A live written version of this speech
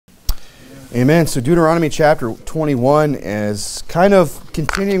Amen. So Deuteronomy chapter 21 is kind of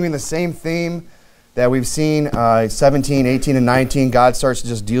continuing the same theme that we've seen 17, 18, and 19. God starts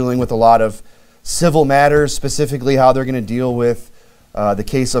just dealing with a lot of civil matters, specifically how they're going to deal with the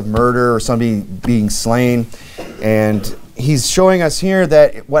case of murder or somebody being slain. And he's showing us here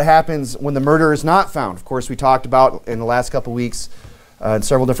that what happens when the murderer is not found. Of course, we talked about in the last couple weeks in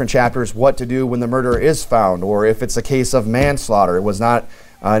several different chapters what to do when the murderer is found, or if it's a case of manslaughter. It was not.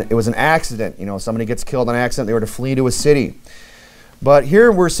 It was an accident. You know, somebody gets killed in an accident. They were to flee to a city. But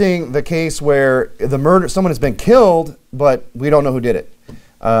here we're seeing the case where someone has been killed, but we don't know who did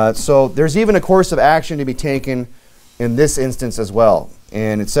it. So there's even a course of action to be taken in this instance as well.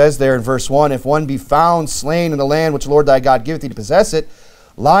 And it says there in verse 1, if one be found slain in the land which the Lord thy God giveth thee to possess it,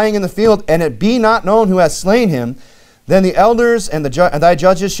 lying in the field, and it be not known who hath slain him, then the elders and thy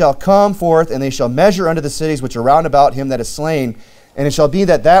judges shall come forth, and they shall measure unto the cities which are round about him that is slain. And it shall be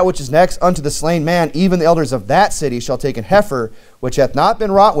that which is next unto the slain man, even the elders of that city, shall take an heifer, which hath not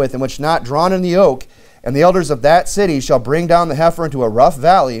been wrought with, and which not drawn in the yoke. And the elders of that city shall bring down the heifer into a rough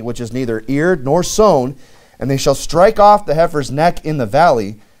valley, which is neither eared nor sown. And they shall strike off the heifer's neck in the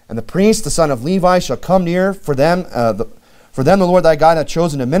valley. And the priest, the son of Levi, shall come near for them the Lord thy God hath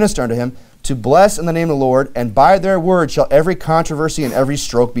chosen to minister unto him, to bless in the name of the Lord. And by their word shall every controversy and every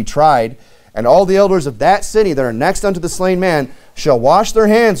stroke be tried. And all the elders of that city that are next unto the slain man shall wash their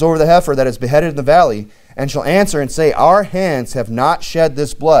hands over the heifer that is beheaded in the valley, and shall answer and say, our hands have not shed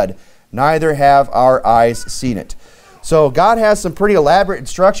this blood, neither have our eyes seen it. So God has some pretty elaborate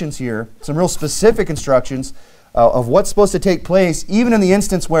instructions here, some real specific instructions of what's supposed to take place, even in the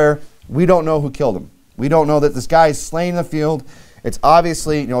instance where we don't know who killed him. We don't know that this guy is slain in the field. It's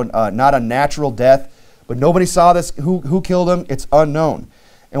obviously not a natural death, but nobody saw this. Who killed him? It's unknown.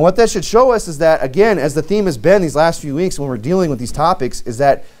 And what that should show us is that, again, as the theme has been these last few weeks when we're dealing with these topics, is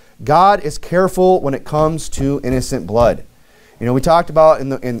that God is careful when it comes to innocent blood. You know, we talked about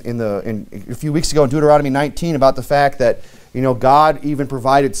a few weeks ago in Deuteronomy 19 about the fact that, God even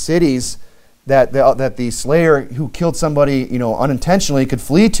provided cities that the slayer who killed somebody, unintentionally could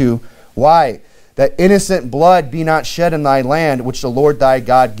flee to. Why? That innocent blood be not shed in thy land, which the Lord thy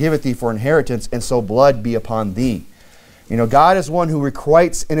God giveth thee for inheritance, and so blood be upon thee. God is one who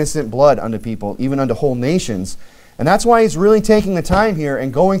requites innocent blood unto people, even unto whole nations. And that's why he's really taking the time here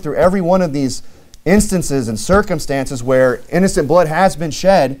and going through every one of these instances and circumstances where innocent blood has been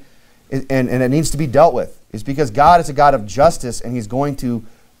shed and it needs to be dealt with. It's because God is a God of justice, and he's going to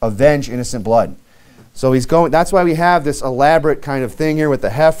avenge innocent blood. So that's why we have this elaborate kind of thing here with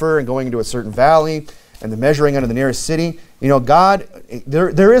the heifer and going into a certain valley and the measuring unto the nearest city. God,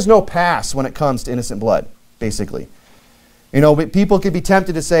 there is no pass when it comes to innocent blood, basically. People could be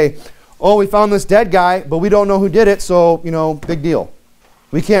tempted to say, oh, we found this dead guy, but we don't know who did it, so, big deal.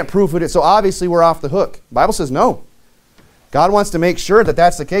 We can't prove who did it, so obviously we're off the hook. The Bible says no. God wants to make sure that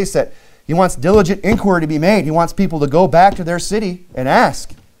that's the case, that he wants diligent inquiry to be made. He wants people to go back to their city and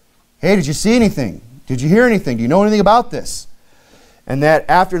ask, hey, did you see anything? Did you hear anything? Do you know anything about this? And that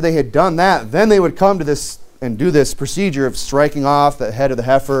after they had done that, then they would come to this and do this procedure of striking off the head of the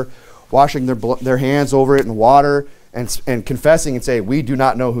heifer, washing their hands over it in water, and confessing and say, we do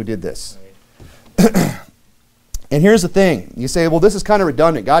not know who did this. And here's the thing. You say, well, this is kind of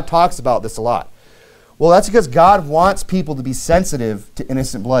redundant. God talks about this a lot. Well, that's because God wants people to be sensitive to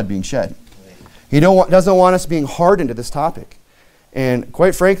innocent blood being shed. He doesn't want us being hardened to this topic. And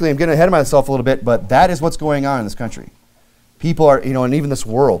quite frankly, I'm getting ahead of myself a little bit, but that is what's going on in this country. People are, and even this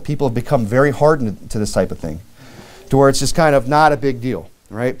world, people have become very hardened to this type of thing, to where it's just kind of not a big deal,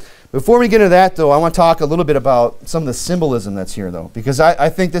 right? Before we get into that, though, I want to talk a little bit about some of the symbolism that's here, though, because I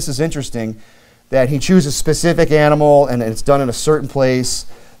think this is interesting that he chooses a specific animal and it's done in a certain place,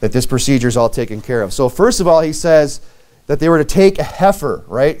 that this procedure is all taken care of. So first of all, he says that they were to take a heifer,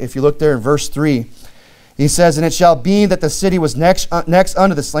 right? If you look there in verse 3, he says, and it shall be that the city was next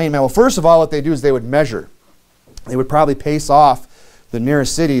unto the slain man. Well, first of all, what they do is they would measure. They would probably pace off the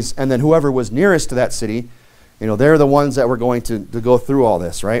nearest cities, and then whoever was nearest to that city, they're the ones that were going to go through all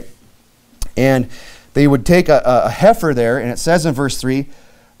this, right? And they would take a heifer there, and it says in verse 3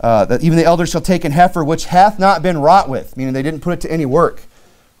 that even the elders shall take an heifer which hath not been wrought with, meaning they didn't put it to any work,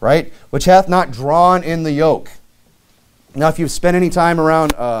 right? Which hath not drawn in the yoke. Now, if you've spent any time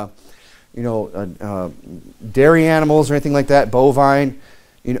around, dairy animals or anything like that, bovine,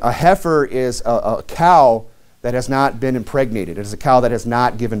 a heifer is a cow that has not been impregnated. It is a cow that has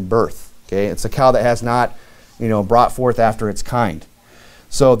not given birth. Okay, it's a cow that has not, brought forth after its kind.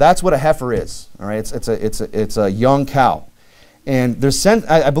 So that's what a heifer is. All right, it's a young cow, and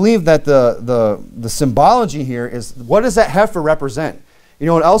I believe that the symbology here is, what does that heifer represent? You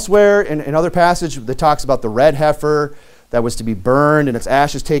know, and elsewhere in other passage that talks about the red heifer that was to be burned and its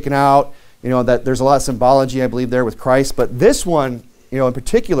ashes taken out. You know, that there's a lot of symbology, I believe, there with Christ. But this one, you know, in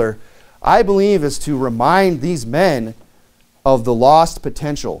particular, I believe is to remind these men of the lost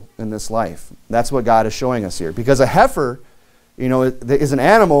potential in this life. That's what God is showing us here. Because a heifer, you know, is an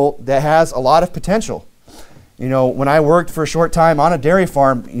animal that has a lot of potential. You know, when I worked for a short time on a dairy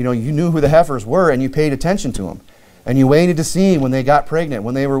farm, you know, you knew who the heifers were and you paid attention to them. And you waited to see when they got pregnant,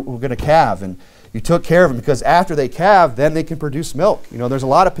 when they were going to calve. And you took care of them because after they calve, then they can produce milk. You know, there's a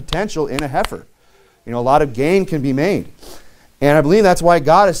lot of potential in a heifer. You know, a lot of gain can be made. And I believe that's why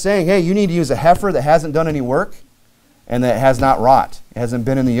God is saying, hey, you need to use a heifer that hasn't done any work and that has not wrought, hasn't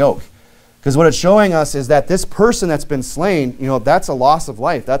been in the yoke. Because what it's showing us is that this person that's been slain, you know, that's a loss of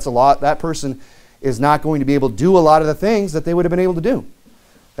life. That's a lot. That person is not going to be able to do a lot of the things that they would have been able to do.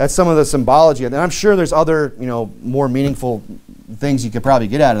 That's some of the symbology. And I'm sure there's other, you know, more meaningful things you could probably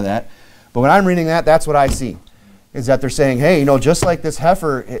get out of that. But when I'm reading that, that's what I see. Is that they're saying, hey, you know, just like this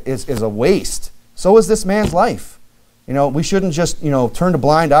heifer is a waste, so is this man's life. You know, we shouldn't just, you know, turn a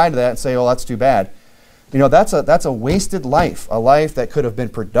blind eye to that and say, oh, that's too bad. You know, that's a wasted life, a life that could have been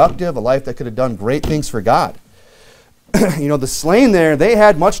productive, a life that could have done great things for God. You know, the slain there, they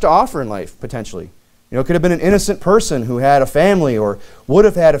had much to offer in life, potentially. You know, it could have been an innocent person who had a family or would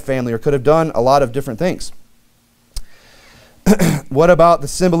have had a family or could have done a lot of different things. What about the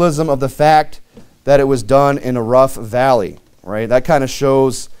symbolism of the fact that it was done in a rough valley, right? That kind of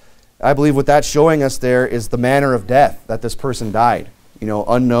shows, I believe what that's showing us there is the manner of death that this person died, you know,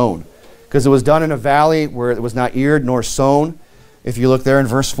 unknown. Because it was done in a valley where it was not eared nor sown. If you look there in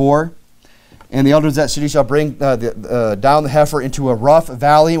verse 4. And the elders of that city shall bring down the heifer into a rough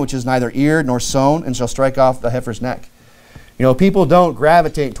valley, which is neither eared nor sown, and shall strike off the heifer's neck. You know, people don't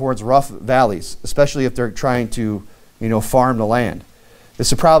gravitate towards rough valleys, especially if they're trying to, you know, farm the land.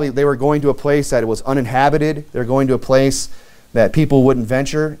 This is probably, they were going to a place that it was uninhabited. They're going to a place that people wouldn't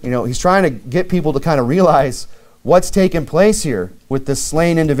venture. You know, he's trying to get people to kind of realize what's taken place here with this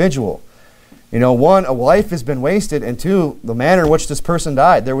slain individual. You know, one, a life has been wasted, and two, the manner in which this person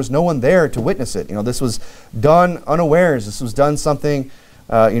died. There was no one there to witness it. You know, this was done unawares. This was done something,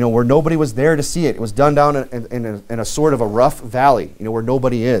 you know, where nobody was there to see it. It was done down in a sort of a rough valley, you know, where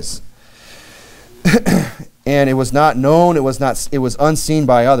nobody is. And it was not known. It was unseen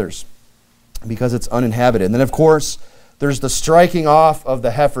by others because it's uninhabited. And then, of course, there's the striking off of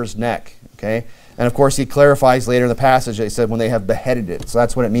the heifer's neck. Okay, and of course, he clarifies later in the passage that he said when they have beheaded it. So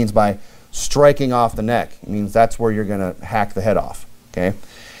that's what it means by striking off the neck. It means that's where you're going to hack the head off. Okay,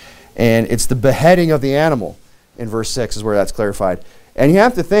 and it's the beheading of the animal in verse 6 is where that's clarified. And you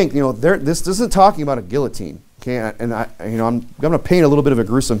have to think, you know, this isn't talking about a guillotine. Okay, and I'm going to paint a little bit of a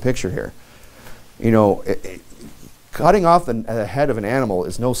gruesome picture here. You know, cutting off the head of an animal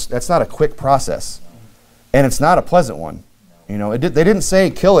that's not a quick process, and it's not a pleasant one. You know, they didn't say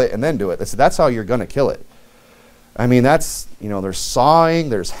kill it and then do it. They said that's how you're going to kill it. I mean, that's, you know, there's sawing,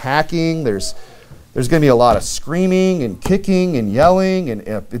 there's hacking, there's going to be a lot of screaming and kicking and yelling, and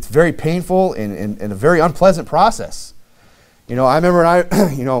it's very painful and a very unpleasant process. You know, I remember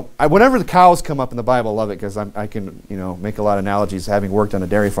whenever the cows come up in the Bible, I love it because I can, you know, make a lot of analogies having worked on a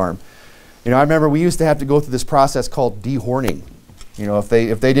dairy farm. You know, I remember we used to have to go through this process called dehorning. You know, if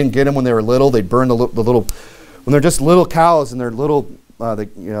they didn't get them when they were little, they'd burn the little, when they're just little cows and they're little,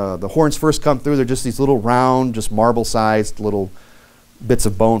 the horns first come through, they're just these little round, just marble-sized little bits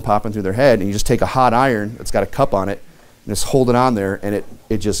of bone popping through their head, and you just take a hot iron that's got a cup on it and just hold it on there, and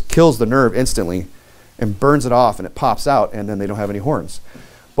it just kills the nerve instantly and burns it off, and it pops out, and then they don't have any horns.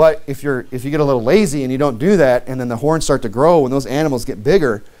 But if you get a little lazy and you don't do that, and then the horns start to grow, when those animals get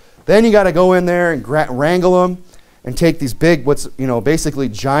bigger, then you got to go in there and wrangle them and take these big, basically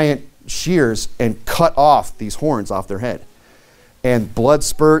giant shears and cut off these horns off their head. And blood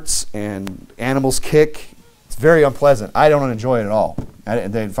spurts and animals kick. It's very unpleasant. I don't enjoy it at all.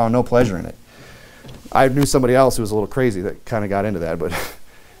 They found no pleasure in it. I knew somebody else who was a little crazy that kind of got into that, but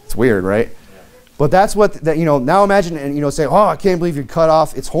it's weird, right? Yeah. But that's what, now imagine, and say, oh, I can't believe you cut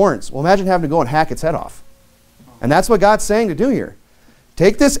off its horns. Well, imagine having to go and hack its head off. And that's what God's saying to do here.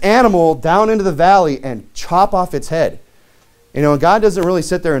 Take this animal down into the valley and chop off its head. And God doesn't really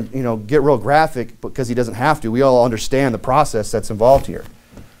sit there and, get real graphic because he doesn't have to. We all understand the process that's involved here.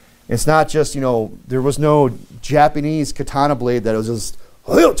 It's not just, there was no Japanese katana blade that was just,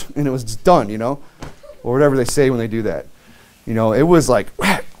 and it was just done, or whatever they say when they do that. It was like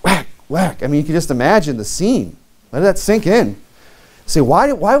whack, whack, whack. I mean, you can just imagine the scene. Let that sink in. Say,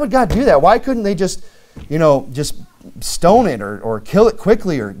 why would God do that? Why couldn't they just, just stone it or kill it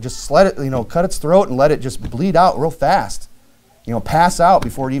quickly or just let it, cut its throat and let it just bleed out real fast? pass out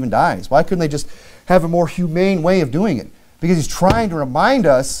before it even dies? Why couldn't they just have a more humane way of doing it? Because he's trying to remind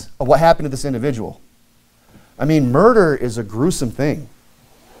us of what happened to this individual. I mean, murder is a gruesome thing.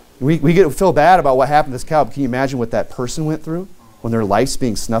 We feel bad about what happened to this cow, but can you imagine what that person went through when their life's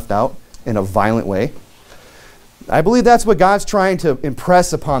being snuffed out in a violent way? I believe that's what God's trying to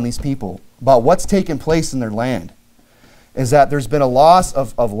impress upon these people about what's taken place in their land, is that there's been a loss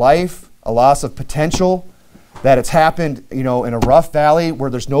of life, a loss of potential, that it's happened, in a rough valley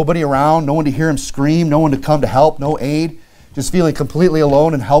where there's nobody around, no one to hear him scream, no one to come to help, no aid, just feeling completely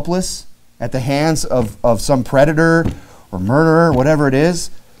alone and helpless at the hands of some predator or murderer, whatever it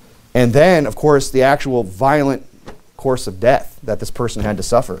is. And then, of course, the actual violent course of death that this person had to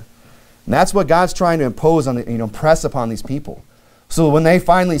suffer. And that's what God's trying to impose on impress upon these people. So when they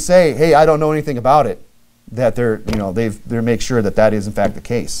finally say, hey, I don't know anything about it, that they make sure that is in fact the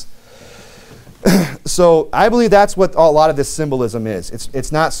case. So I believe that's what a lot of this symbolism is.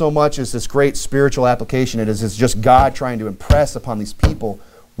 It's not so much as this great spiritual application. It's just God trying to impress upon these people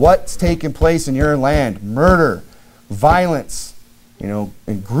what's taken place in your land. Murder, violence,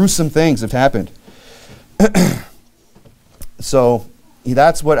 and gruesome things have happened. So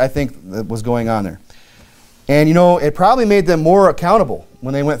that's what I think was going on there. And it probably made them more accountable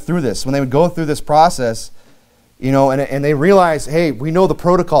when they went through this, when they would go through this process, and they realize, hey, we know the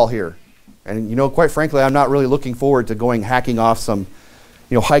protocol here. And, quite frankly, I'm not really looking forward to hacking off some,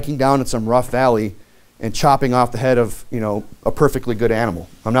 hiking down in some rough valley and chopping off the head of, a perfectly good animal.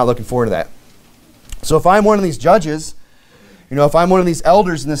 I'm not looking forward to that. So if I'm one of these judges, if I'm one of these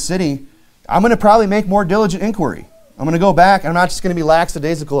elders in this city, I'm going to probably make more diligent inquiry. I'm going to go back. I'm not just going to be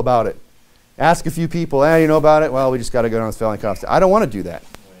lackadaisical about it. Ask a few people, you know about it? Well, we just got to go down this valley and cut off. I don't want to do that.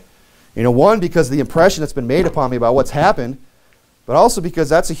 One, because of the impression that's been made upon me about what's happened, but also because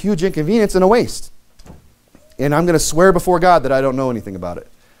that's a huge inconvenience and a waste. And I'm going to swear before God that I don't know anything about it.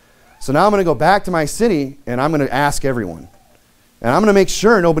 So now I'm going to go back to my city and I'm going to ask everyone. And I'm going to make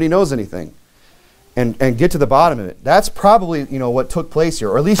sure nobody knows anything and get to the bottom of it. That's probably, what took place here,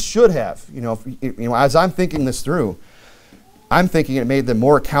 or at least should have. As I'm thinking this through, I'm thinking it made them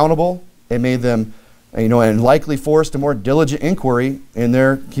more accountable. It made them, and likely forced a more diligent inquiry in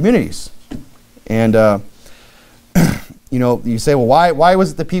their communities. And, you say, well, why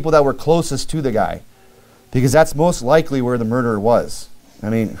was it the people that were closest to the guy? Because that's most likely where the murderer was. I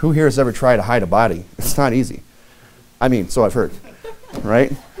mean, who here has ever tried to hide a body? It's not easy. I mean, so I've heard,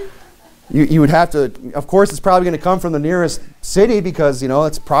 right? You would have to, of course, it's probably going to come from the nearest city because,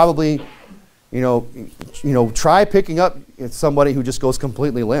 it's probably, try picking up somebody who just goes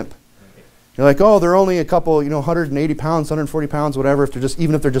completely limp. You're like, oh, they're only a couple, 180 pounds, 140 pounds, whatever,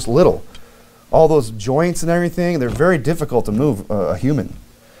 even if they're just little. All those joints and everything, they're very difficult to move a human.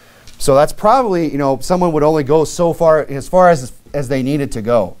 So that's probably, someone would only go so far as they needed to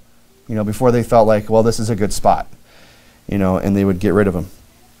go, before they felt like, well, this is a good spot, and they would get rid of them.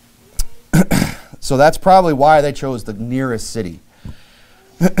 So that's probably why they chose the nearest city.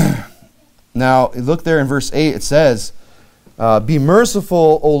 Now, look there in verse 8, it says, be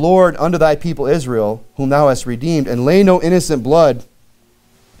merciful, O Lord, unto thy people Israel, whom thou hast redeemed, and lay no innocent blood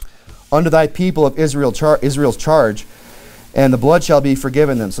unto thy people of Israel's charge, and the blood shall be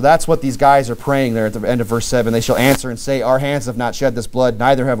forgiven them. So that's what these guys are praying there at the end of verse 7. They shall answer and say, our hands have not shed this blood,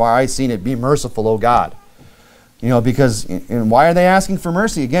 neither have our eyes seen it. Be merciful, O God. And why are they asking for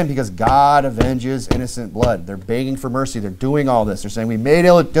mercy? Again, because God avenges innocent blood. They're begging for mercy. They're doing all this. They're saying, we made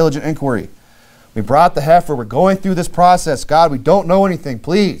diligent inquiry. We brought the heifer. We're going through this process. God, we don't know anything.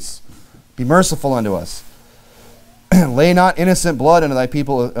 Please be merciful unto us. Lay not innocent blood unto thy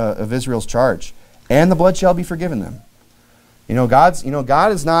people of Israel's charge, and the blood shall be forgiven them. God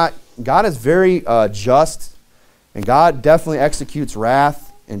is very just, and God definitely executes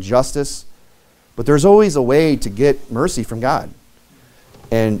wrath and justice, but there's always a way to get mercy from God.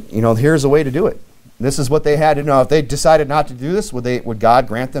 And here's a way to do it. This is what they had to know. If they decided not to do this, would God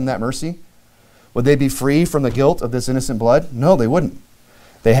grant them that mercy? Would they be free from the guilt of this innocent blood? No, they wouldn't.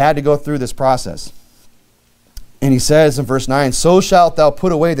 They had to go through this process. And he says in verse 9, so shalt thou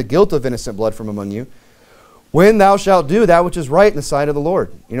put away the guilt of innocent blood from among you, when thou shalt do that which is right in the sight of the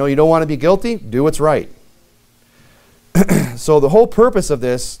Lord. You don't want to be guilty? Do what's right. So the whole purpose of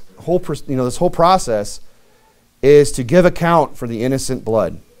this whole process is to give account for the innocent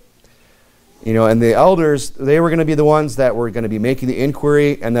blood. And the elders, they were going to be the ones that were going to be making the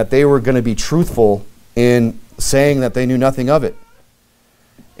inquiry, and that they were going to be truthful in saying that they knew nothing of it.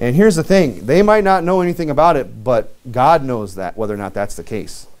 And here's the thing, they might not know anything about it, but God knows that, whether or not that's the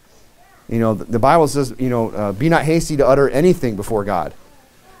case. The Bible says, be not hasty to utter anything before God.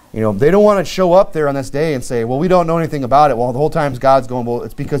 They don't want to show up there on this day and say, well, we don't know anything about it. Well, the whole time God's going, well,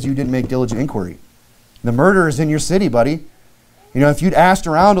 it's because you didn't make diligent inquiry. The murder is in your city, buddy. If you'd asked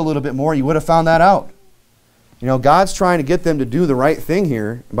around a little bit more, you would have found that out. God's trying to get them to do the right thing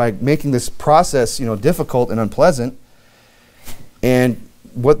here by making this process, difficult and unpleasant. And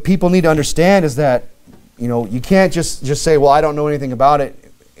what people need to understand is that, you can't just say, well, I don't know anything about it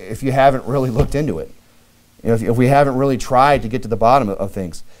if you haven't really looked into it. If we haven't really tried to get to the bottom of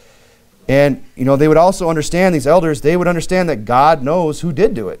things. And, they would also understand, these elders, they would understand that God knows who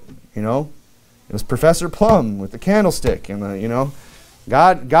did do it. It was Professor Plum with the candlestick. And,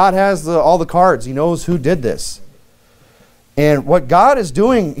 God has all the cards. He knows who did this. And what God is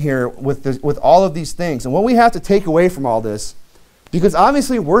doing here with all of these things, and what we have to take away from all this, because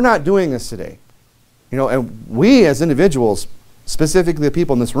obviously we're not doing this today. And we as individuals, specifically the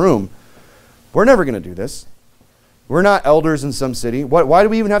people in this room, we're never going to do this. We're not elders in some city. Why do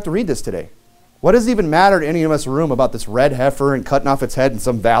we even have to read this today? What does it even matter to any of us in the room about this red heifer and cutting off its head in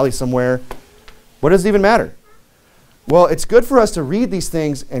some valley somewhere? What does it even matter? Well, it's good for us to read these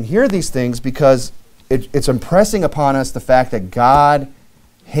things and hear these things because it's impressing upon us the fact that God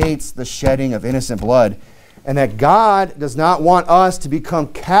hates the shedding of innocent blood and that God does not want us to become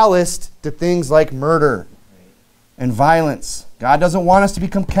calloused to things like murder and violence. God doesn't want us to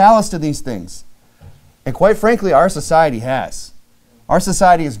become callous to these things. And quite frankly, our society has. Our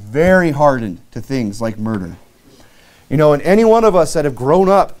society is very hardened to things like murder. And any one of us that have grown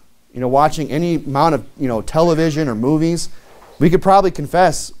up, watching any amount of, television or movies, we could probably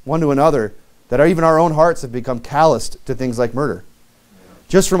confess one to another that even our own hearts have become calloused to things like murder.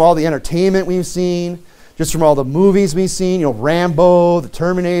 Just from all the entertainment we've seen, just from all the movies we've seen, Rambo, the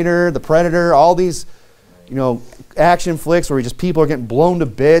Terminator, the Predator, all these, action flicks where people are getting blown to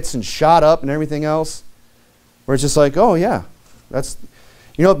bits and shot up and everything else. Where it's just like, oh yeah, that's,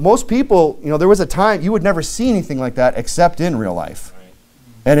 most people, there was a time you would never see anything like that except in real life. Right.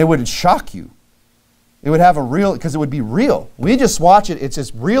 And it would shock you. It would have a real, because it would be real. We just watch it, it's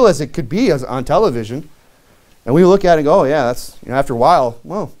as real as it could be on television. And we look at it and go, oh yeah, that's, after a while,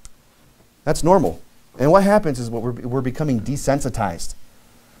 well, that's normal. And what happens is we're becoming desensitized.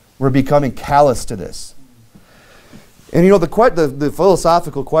 We're becoming callous to this. And the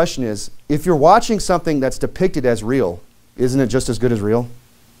philosophical question is, if you're watching something that's depicted as real, isn't it just as good as real?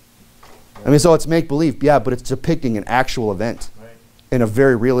 So it's make-believe, yeah, but it's depicting an actual event in a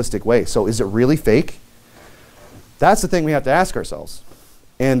very realistic way. So is it really fake? That's the thing we have to ask ourselves.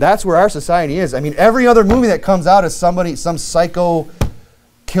 And that's where our society is. Every other movie that comes out is some psycho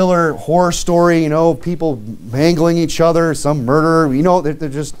killer horror story, people mangling each other, some murder,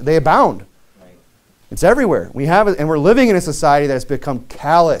 they abound. It's everywhere. We have it, and we're living in a society that has become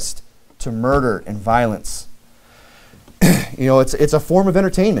calloused to murder and violence. It's a form of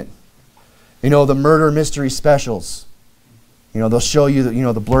entertainment. The murder mystery specials. They'll show you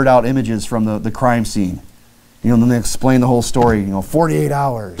the blurred out images from the crime scene. Then they explain the whole story. 48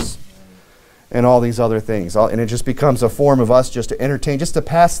 hours, and all these other things. And it just becomes a form of us just to entertain, just to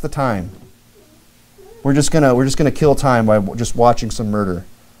pass the time. We're just gonna kill time by just watching some murder.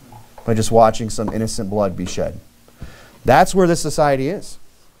 By just watching some innocent blood be shed. That's where this society is.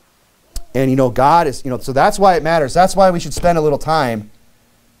 And God is, so that's why it matters. That's why we should spend a little time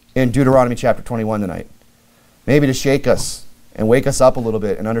in Deuteronomy chapter 21 tonight. Maybe to shake us and wake us up a little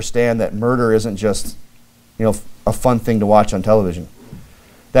bit and understand that murder isn't just, a fun thing to watch on television.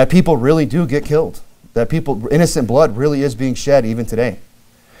 That people really do get killed. That innocent blood really is being shed even today.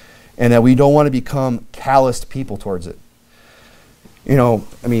 And that we don't want to become calloused people towards it.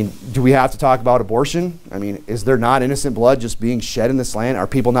 Do we have to talk about abortion? Is there not innocent blood just being shed in this land? Are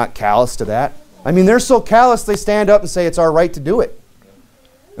people not callous to that? They're so callous they stand up and say it's our right to do it.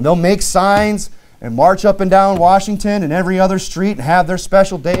 And they'll make signs and march up and down Washington and every other street and have their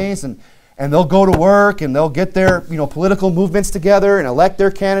special days and they'll go to work and they'll get their political movements together and elect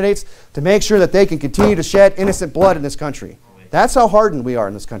their candidates to make sure that they can continue to shed innocent blood in this country. That's how hardened we are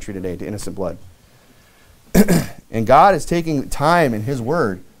in this country today to innocent blood. And God is taking time in His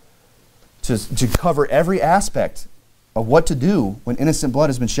Word to cover every aspect of what to do when innocent blood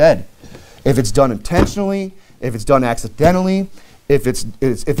has been shed. If it's done intentionally, if it's done accidentally, if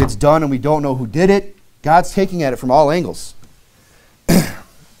it's done and we don't know who did it, God's taking at it from all angles.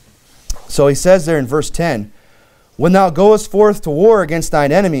 So He says there in verse 10, when thou goest forth to war against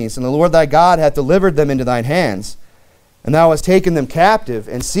thine enemies, and the Lord thy God hath delivered them into thine hands, and thou hast taken them captive,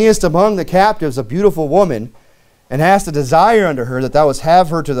 and seest among the captives a beautiful woman, and hast a desire unto her, that thou wouldst have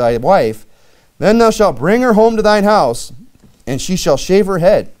her to thy wife, then thou shalt bring her home to thine house, and she shall shave her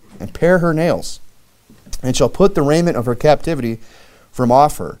head, and pare her nails, and shall put the raiment of her captivity from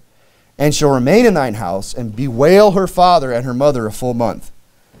off her, and shall remain in thine house, and bewail her father and her mother a full month.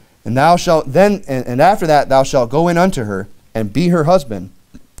 And thou shalt then, and after that thou shalt go in unto her, and be her husband,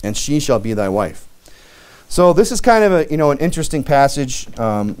 and she shall be thy wife. So this is kind of a, an interesting passage.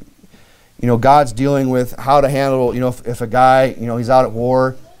 God's dealing with how to handle, if a guy, he's out at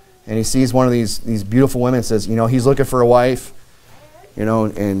war, and he sees one of these beautiful women, and says, he's looking for a wife,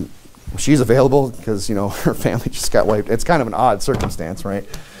 and she's available because, her family just got wiped. It's kind of an odd circumstance, right?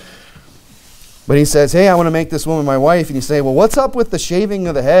 But he says, hey, I want to make this woman my wife. And you say, well, what's up with the shaving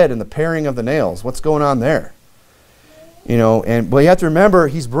of the head and the paring of the nails? What's going on there? But you have to remember,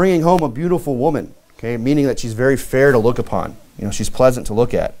 he's bringing home a beautiful woman, okay, meaning that she's very fair to look upon. She's pleasant to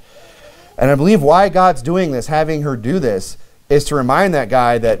look at. And I believe why God's doing this, having her do this, is to remind that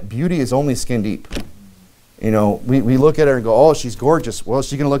guy that beauty is only skin deep. We look at her and go, oh, she's gorgeous. Well, is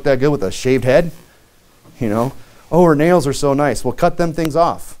she going to look that good with a shaved head? Oh, her nails are so nice. Well, cut them things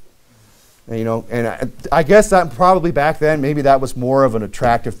off. And I guess that probably back then, maybe that was more of an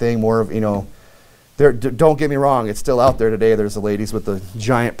attractive thing, more of, don't get me wrong, it's still out there today. There's the ladies with the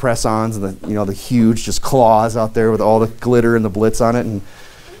giant press-ons and the huge just claws out there with all the glitter and the blitz on it. And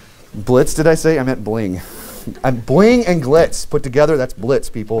blitz, did I say? I meant bling. Bling and glitz put together, that's blitz,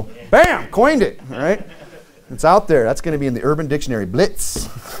 people. Bam! Coined it, all right? It's out there. That's going to be in the Urban Dictionary. Blitz.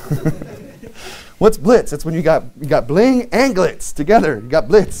 What's blitz? That's when you got bling and glitz together. You got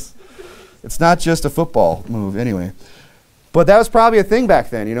blitz. It's not just a football move anyway. But that was probably a thing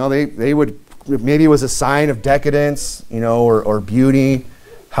back then. They would, maybe it was a sign of decadence, or beauty,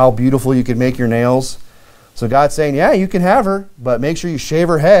 how beautiful you could make your nails. So God's saying, yeah, you can have her, but make sure you shave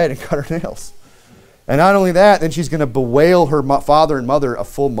her head and cut her nails. And not only that, then she's going to bewail her father and mother a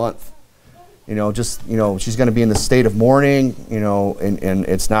full month. She's going to be in the state of mourning, and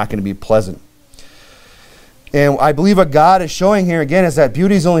it's not going to be pleasant. And I believe what God is showing here again is that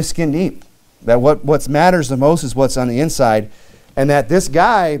beauty is only skin deep. That what matters the most is what's on the inside. And that this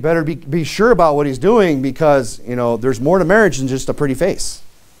guy better be sure about what he's doing, because, there's more to marriage than just a pretty face.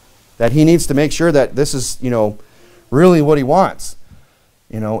 That he needs to make sure that this is, really what he wants.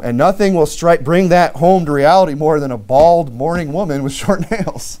 And nothing will bring that home to reality more than a bald mourning woman with short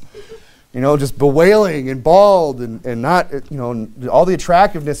nails. Just bewailing and bald and not, all the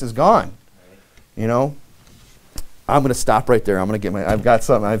attractiveness is gone. I'm going to stop right there. I've got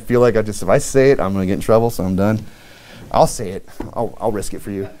something. I feel like if I say it, I'm going to get in trouble, so I'm done. I'll say it. I'll risk it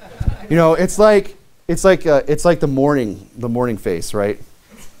for you. It's like the mourning face, right?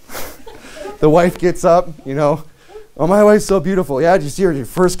 The wife gets up, oh, my wife's so beautiful. Yeah, did you see her? She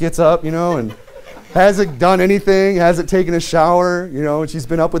first gets up, and hasn't done anything, hasn't taken a shower, and she's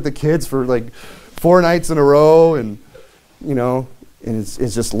been up with the kids for like 4 nights in a row, and and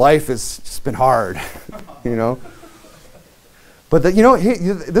it's just, life has just been hard, But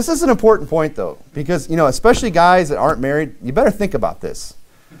this is an important point, though, because especially guys that aren't married, you better think about this.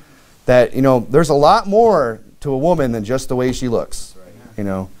 That there's a lot more to a woman than just the way she looks.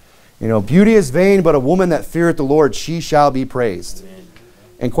 Beauty is vain, but a woman that feareth the Lord, she shall be praised. Amen.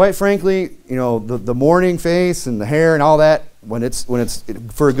 And quite frankly, the mourning face and the hair and all that, when it's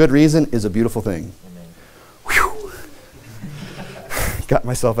for a good reason, is a beautiful thing. Whew. Got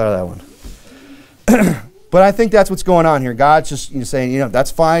myself out of that one. But I think that's what's going on here. God's just saying, that's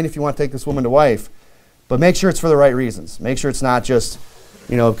fine if you want to take this woman to wife, but make sure it's for the right reasons. Make sure it's not just,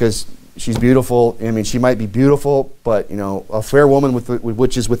 because she's beautiful. I mean, she might be beautiful, but, a fair woman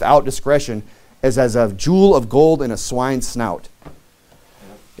which is without discretion is as a jewel of gold in a swine's snout.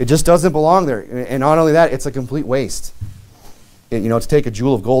 It just doesn't belong there. And not only that, it's a complete waste. To take a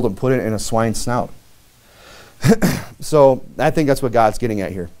jewel of gold and put it in a swine's snout. So I think that's what God's getting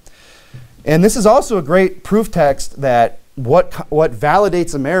at here. And this is also a great proof text that what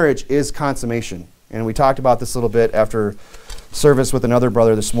validates a marriage is consummation. And we talked about this a little bit after service with another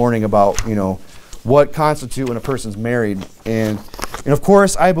brother this morning about, what constitutes when a person's married. And of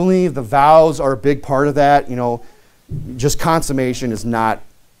course, I believe the vows are a big part of that. Just consummation is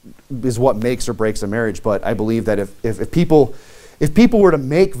what makes or breaks a marriage. But I believe that if people were to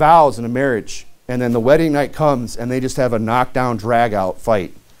make vows in a marriage, and then the wedding night comes and they just have a knockdown, drag-out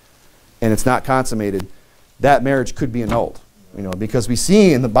fight, and it's not consummated, that marriage could be annulled. Because we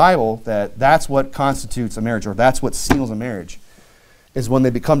see in the Bible that that's what constitutes a marriage, or that's what seals a marriage, is when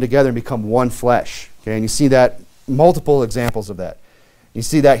they become together and become one flesh. Okay, and you see that multiple examples of that. You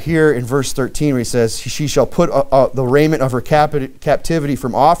see that here in verse 13 where he says, she shall put the raiment of her captivity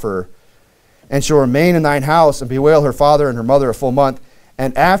from off her, and shall remain in thine house, and bewail her father and her mother a full month.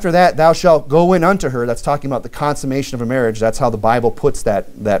 And after that thou shalt go in unto her. That's talking about the consummation of a marriage. That's how the Bible puts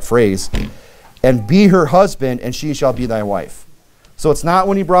that phrase. And be her husband, and she shall be thy wife. So it's not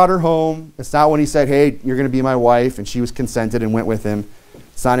when he brought her home. It's not when he said, hey, you're going to be my wife, and she was consented and went with him.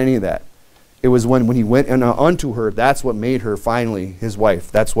 It's not any of that. It was when he went unto her, that's what made her finally his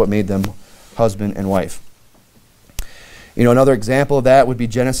wife. That's what made them husband and wife. You know, another example of that would be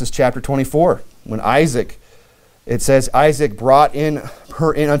Genesis chapter 24. When Isaac, it says Isaac brought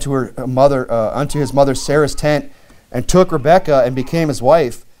her in unto his mother Sarah's tent, and took Rebekah and became his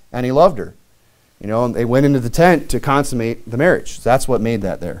wife, and he loved her. You know, and they went into the tent to consummate the marriage. That's what made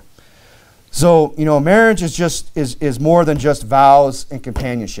that there. So, you know, marriage is more than just vows and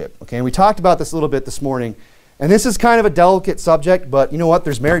companionship. Okay, and we talked about this a little bit this morning, and this is kind of a delicate subject, but you know what?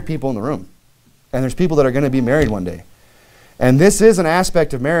 There's married people in the room, and there's people that are going to be married one day. And this is an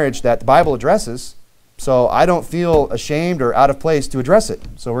aspect of marriage that the Bible addresses, so I don't feel ashamed or out of place to address it.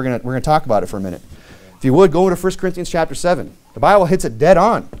 So we're gonna talk about it for a minute. If you would, go to 1 Corinthians chapter 7. The Bible hits it dead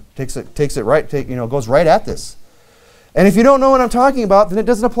on. Takes it right, goes right at this. And if you don't know what I'm talking about, then it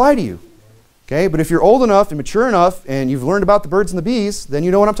doesn't apply to you. Okay? But if you're old enough and mature enough and you've learned about the birds and the bees, then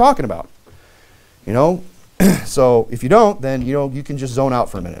you know what I'm talking about. You know? So if you don't, then you can just zone out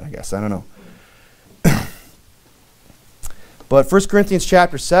for a minute, I guess. I don't know. But 1 Corinthians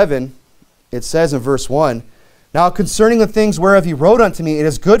chapter 7, it says in verse 1, now concerning the things whereof he wrote unto me, it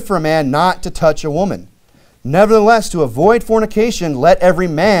is good for a man not to touch a woman. Nevertheless, to avoid fornication, let every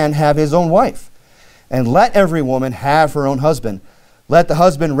man have his own wife, and let every woman have her own husband. Let the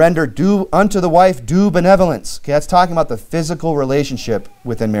husband render due unto the wife due benevolence. Okay, that's talking about the physical relationship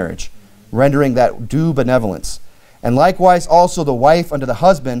within marriage, rendering that due benevolence. And likewise also the wife unto the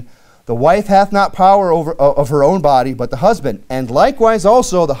husband. The wife hath not power of her own body, but the husband. And likewise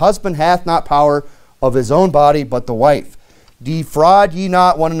also the husband hath not power of his own body, but the wife. Defraud ye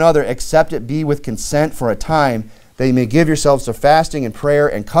not one another, except it be with consent for a time, that ye may give yourselves to fasting and prayer,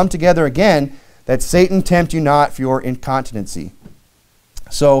 and come together again, that Satan tempt you not for your incontinency.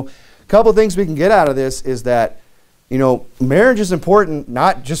 So, a couple of things we can get out of this is that, marriage is important,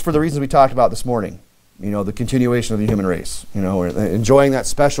 not just for the reasons we talked about this morning. The continuation of the human race, or enjoying that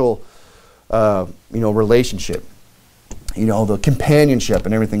special, relationship, the companionship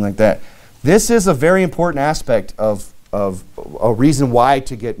and everything like that. This is a very important aspect of a reason why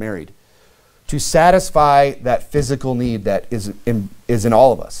to get married, to satisfy that physical need that is in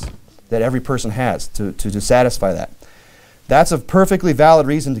all of us, that every person has, to satisfy that. That's a perfectly valid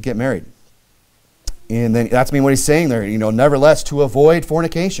reason to get married. And then that's what he's saying there, nevertheless, to avoid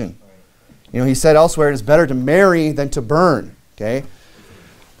fornication. He said elsewhere, it is better to marry than to burn, okay?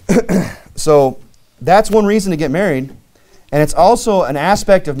 So that's one reason to get married. And it's also an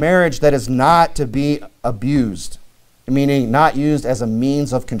aspect of marriage that is not to be abused, meaning not used as a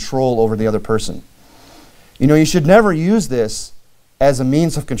means of control over the other person. You should never use this as a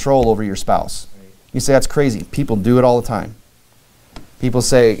means of control over your spouse. You say, that's crazy. People do it all the time. People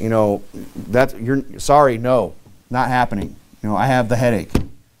say, you're sorry, no, not happening. I have the headache.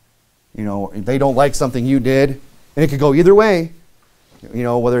 They don't like something you did. And it could go either way,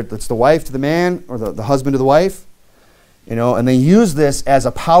 whether it's the wife to the man or the husband to the wife. And they use this as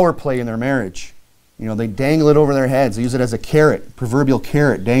a power play in their marriage. They dangle it over their heads. They use it as a carrot, proverbial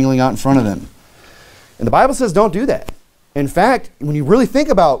carrot, dangling out in front of them. And the Bible says don't do that. In fact, when you really think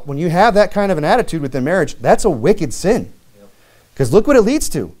about when you have that kind of an attitude within marriage, that's a wicked sin. Because look what it leads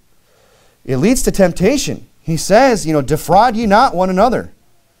to. It leads to temptation. He says, defraud ye not one another.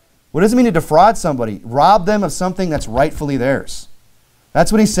 What does it mean to defraud somebody? Rob them of something that's rightfully theirs.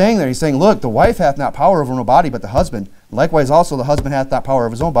 That's what he's saying there. He's saying, look, the wife hath not power over her own body, but the husband. Likewise also the husband hath not power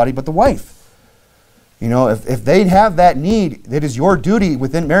over his own body, but the wife. If they have that need, it is your duty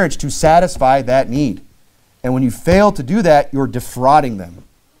within marriage to satisfy that need. And when you fail to do that, you're defrauding them.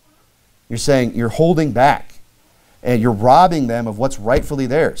 You're saying you're holding back. And you're robbing them of what's rightfully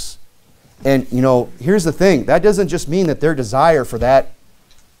theirs. And, here's the thing. That doesn't just mean that their desire for that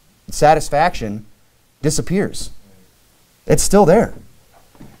satisfaction disappears. It's still there.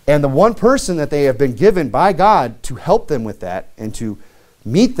 And the one person that they have been given by God to help them with that and to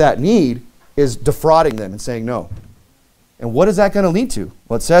meet that need is defrauding them and saying no. And what is that going to lead to?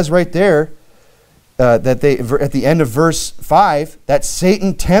 Well, it says right there that at the end of verse 5, that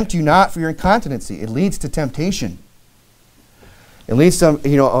Satan tempt you not for your incontinency. It leads to temptation. It leads to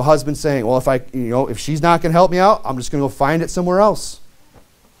a husband saying, well, if she's not going to help me out, I'm just going to go find it somewhere else.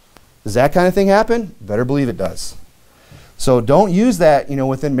 Does that kind of thing happen? Better believe it does. So don't use that,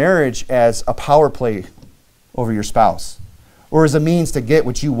 within marriage as a power play over your spouse or as a means to get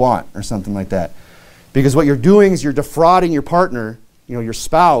what you want or something like that. Because what you're doing is you're defrauding your partner, your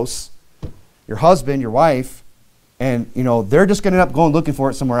spouse, your husband, your wife, and they're just going to end up going looking for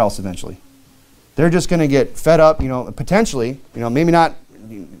it somewhere else eventually. They're just going to get fed up, potentially, maybe not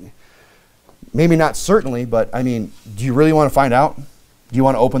certainly, but I mean, do you really want to find out? Do you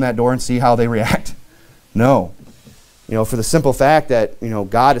want to open that door and see how they react? No. For the simple fact that,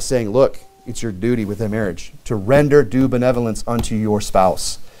 God is saying, look, it's your duty within marriage to render due benevolence unto your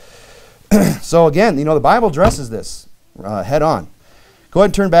spouse. So again, the Bible addresses this head on. Go ahead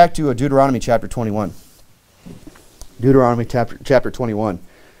and turn back to Deuteronomy chapter 21. Deuteronomy chapter 21.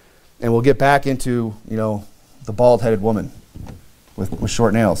 And we'll get back into, the bald-headed woman with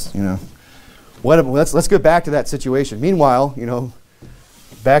short nails, Let's get back to that situation. Meanwhile,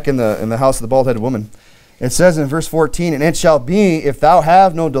 back in the house of the bald-headed woman, it says in verse 14, and it shall be, if thou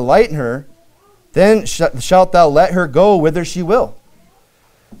have no delight in her, then shalt thou let her go whither she will.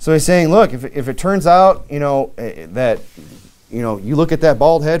 So he's saying, look, if it turns out, that, you look at that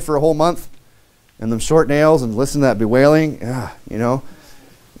bald head for a whole month and them short nails and listen to that bewailing,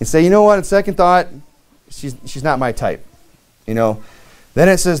 and say, you know what, at second thought, she's not my type. Then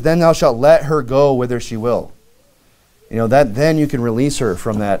it says, then thou shalt let her go whither she will. Then you can release her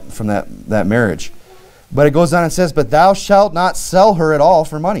from that marriage. But it goes on and says, but thou shalt not sell her at all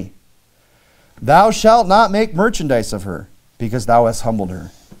for money. Thou shalt not make merchandise of her, because thou hast humbled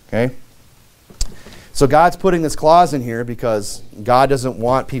her. Okay? So God's putting this clause in here because God doesn't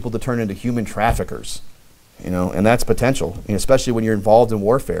want people to turn into human traffickers. And that's potential, especially when you're involved in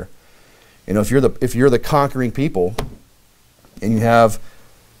warfare. If you're the conquering people, and you have,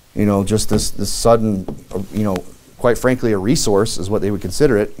 just this sudden, quite frankly, a resource is what they would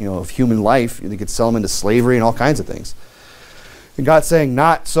consider it, of human life. They could sell them into slavery and all kinds of things. And God's saying,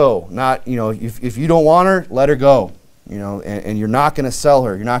 not so. Not, if you don't want her, let her go. And you're not going to sell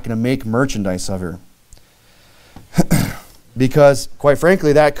her. You're not going to make merchandise of her. Because, quite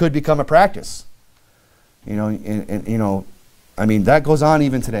frankly, that could become a practice. I mean, that goes on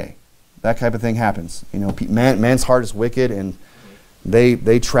even today. That type of thing happens. Man's heart is wicked, and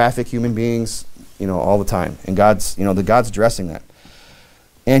they traffic human beings, all the time. And God's addressing that.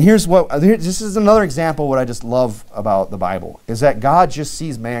 And this is another example of what I just love about the Bible, is that God just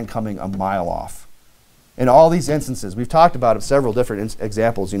sees man coming a mile off. In all these instances, we've talked about several different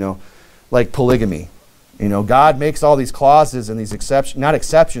examples, like polygamy. God makes all these clauses and these not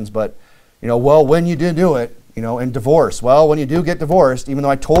exceptions, but, well, when you do it, and divorce. Well, when you do get divorced, even though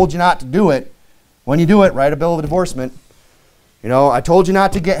I told you not to do it, when you do it, write a bill of divorcement. I told you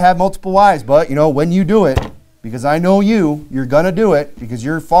not to have multiple wives, but, when you do it, because I know you're going to do it, because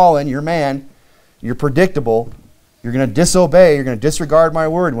you're fallen, you're man, you're predictable, you're going to disobey, you're going to disregard my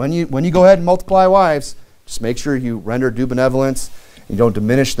word. When you go ahead and multiply wives, just make sure you render due benevolence, and you don't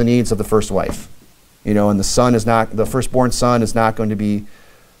diminish the needs of the first wife. And the firstborn son is not going to be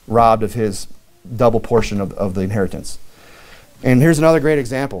robbed of his double portion of the inheritance. And here's another great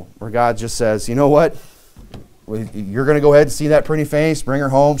example where God just says, you know what? You're going to go ahead and see that pretty face, bring her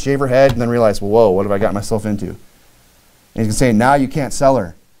home, shave her head, and then realize, well, whoa, what have I got myself into? And he's going to say, now you can't sell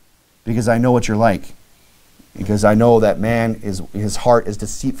her because I know what you're like. Because I know that his heart is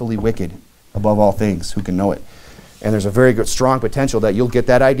deceitfully wicked above all things. Who can know it? And there's a very good, strong potential that you'll get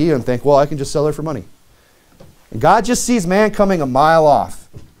that idea and think, well, I can just sell her for money. And God just sees man coming a mile off.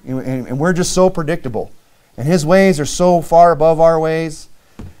 And we're just so predictable. And his ways are so far above our ways.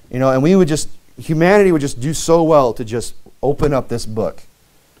 And humanity would just do so well to just open up this book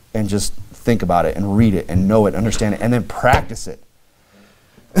and just think about it and read it and know it, understand it, and then practice it.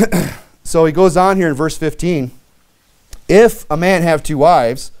 So he goes on here in verse 15. If a man have two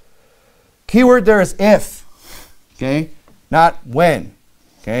wives, keyword there is if, okay, not when,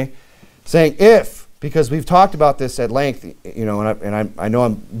 okay, saying if, because we've talked about this at length, and I know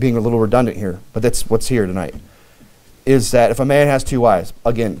I'm being a little redundant here, but that's what's here tonight, is that if a man has two wives,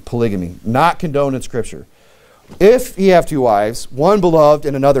 again, polygamy, not condoned in Scripture. If he have two wives, one beloved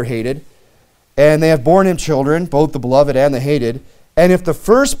and another hated, and they have borne him children, both the beloved and the hated, and if the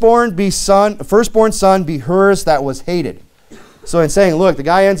firstborn son be hers that was hated. So in saying, look, the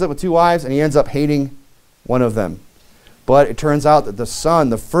guy ends up with two wives, and he ends up hating one of them. But it turns out that the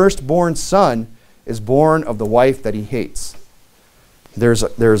firstborn son, is born of the wife that he hates. There's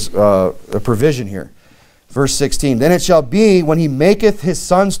a provision here. Verse 16, then it shall be, when he maketh his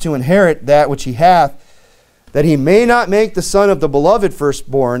sons to inherit that which he hath, that he may not make the son of the beloved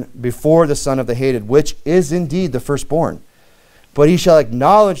firstborn before the son of the hated, which is indeed the firstborn. But he shall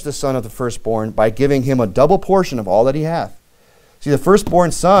acknowledge the son of the firstborn by giving him a double portion of all that he hath. See, the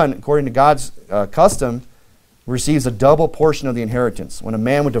firstborn son, according to God's custom, receives a double portion of the inheritance. When a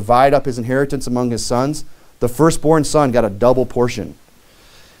man would divide up his inheritance among his sons, the firstborn son got a double portion.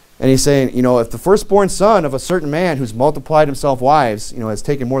 And he's saying, if the firstborn son of a certain man who's multiplied himself wives, has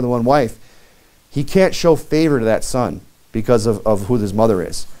taken more than one wife, he can't show favor to that son because of who his mother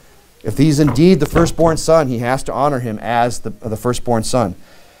is. If he's indeed the firstborn son, he has to honor him as the firstborn son,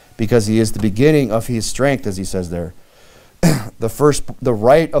 because he is the beginning of his strength, as he says there. The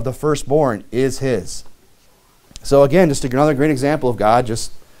right of the firstborn is his. So again, just another great example of God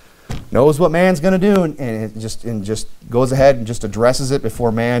just knows what man's going to do, and it just goes ahead and just addresses it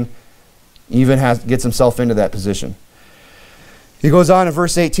before man even gets himself into that position. He goes on in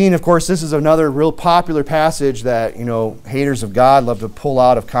verse 18. Of course, this is another real popular passage that, haters of God love to pull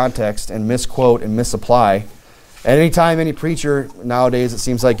out of context and misquote and misapply. And anytime any preacher nowadays, it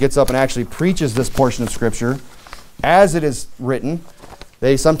seems like, gets up and actually preaches this portion of Scripture as it is written,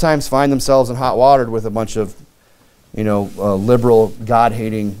 they sometimes find themselves in hot water with a bunch of, liberal,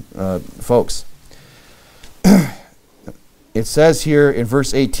 God-hating folks. It says here in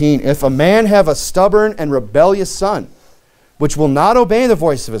verse 18, if a man have a stubborn and rebellious son, which will not obey the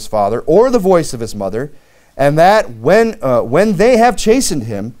voice of his father or the voice of his mother, and that when they have chastened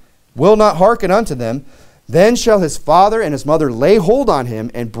him, will not hearken unto them, then shall his father and his mother lay hold on him,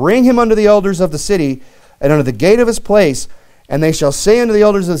 and bring him unto the elders of the city, and unto the gate of his place, and they shall say unto the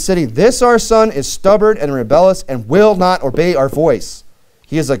elders of the city, this our son is stubborn and rebellious, and will not obey our voice.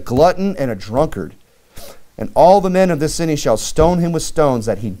 He is a glutton and a drunkard. And all the men of this city shall stone him with stones,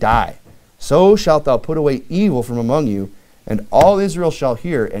 that he die. So shalt thou put away evil from among you, and all Israel shall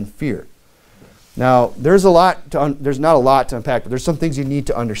hear and fear. Now, there's not a lot to unpack, but there's some things you need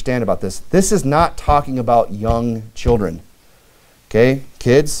to understand about this. This is not talking about young children. Okay?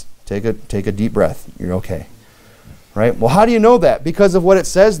 Kids, take a deep breath. You're okay. Right? Well, how do you know that? Because of what it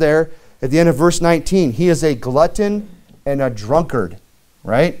says there at the end of verse 19. He is a glutton and a drunkard.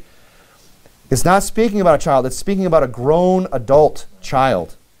 Right? It's not speaking about a child. It's speaking about a grown adult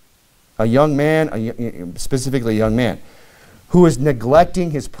child. A young man, specifically a young man, who is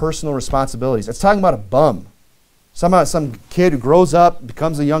neglecting his personal responsibilities. It's talking about a bum. Some kid who grows up,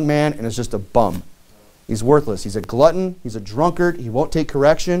 becomes a young man, and is just a bum. He's worthless. He's a glutton. He's a drunkard. He won't take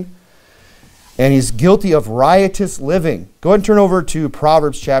correction. And he's guilty of riotous living. Go ahead and turn over to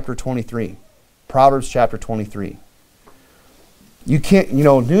Proverbs chapter 23. Proverbs chapter 23. You can't,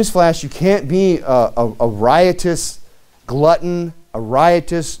 newsflash, you can't be a riotous glutton, a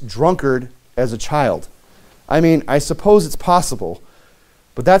riotous drunkard as a child. I mean, I suppose it's possible,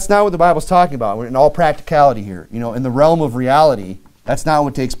 but that's not what the Bible's talking about. We're in all practicality here. In the realm of reality, that's not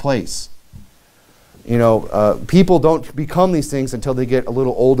what takes place. People don't become these things until they get a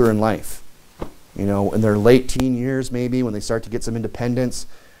little older in life. In their late teen years, maybe, when they start to get some independence,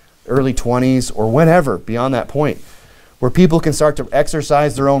 early 20s, or whenever, beyond that point, where people can start to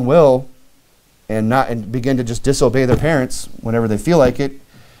exercise their own will and begin to just disobey their parents whenever they feel like it,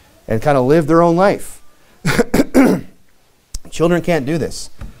 and kind of live their own life. Children can't do this.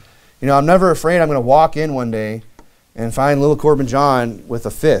 I'm never afraid I'm going to walk in one day and find little Corbin John with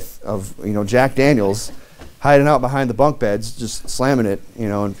a fifth of, Jack Daniels hiding out behind the bunk beds, just slamming it,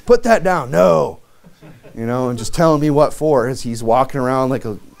 and put that down, no, and just telling me what for as he's walking around like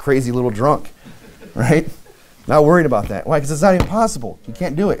a crazy little drunk, right? Not worried about that. Why? Because it's not even possible. You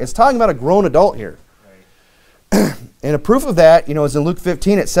can't do it. It's talking about a grown adult here. And a proof of that, is in Luke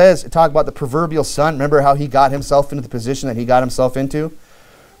 15, it talks about the proverbial son. Remember how he got himself into the position that he got himself into?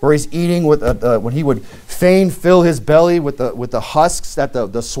 Where he's eating with when he would fain fill his belly with the husks that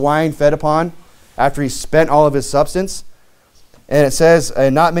the swine fed upon after he spent all of his substance. And it says,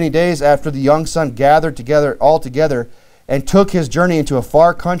 and not many days after the young son gathered all together and took his journey into a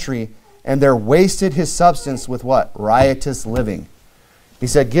far country, and there wasted his substance with what? Riotous living. He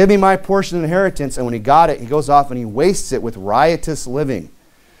said, give me my portion of inheritance. And when he got it, he goes off and he wastes it with riotous living.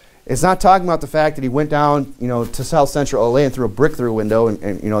 It's not talking about the fact that he went down, to South Central LA and threw a brick through a window.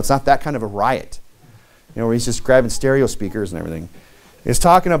 And it's not that kind of a riot, where he's just grabbing stereo speakers and everything. It's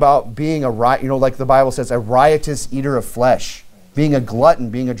talking about being a riot, like the Bible says, a riotous eater of flesh. Being a glutton,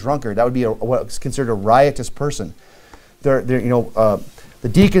 being a drunkard. That would be what's considered a riotous person. The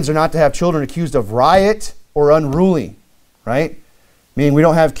deacons are not to have children accused of riot or unruly, right? Meaning we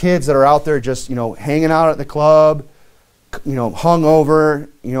don't have kids that are out there just, hanging out at the club, hung over,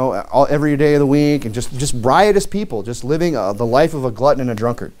 every day of the week, and just riotous people, just living the life of a glutton and a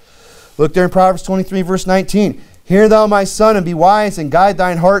drunkard. Look there in Proverbs 23, verse 19. Hear thou, my son, and be wise, and guide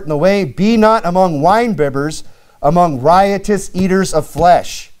thine heart in the way. Be not among winebibbers, among riotous eaters of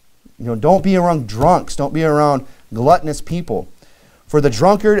flesh. Don't be around drunks. Don't be around gluttonous people. For the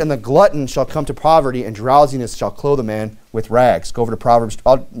drunkard and the glutton shall come to poverty, and drowsiness shall clothe a man with rags. Go over to Proverbs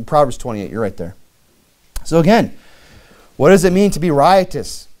 28. You're right there. So again, what does it mean to be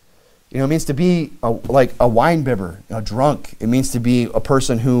riotous? You know, it means to be like a wine bibber, a drunk. It means to be a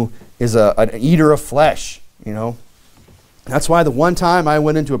person who is an eater of flesh, you know. That's why the one time I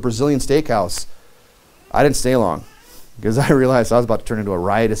went into a Brazilian steakhouse, I didn't stay long because I realized I was about to turn into a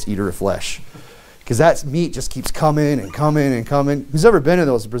riotous eater of flesh. Because that meat just keeps coming and coming and coming. Who's ever been to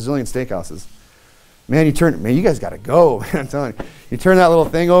those Brazilian steakhouses? Man, you guys got to go. Man, I'm telling you. You turn that little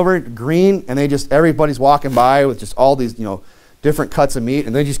thing over, green, and everybody's walking by with just all these, different cuts of meat,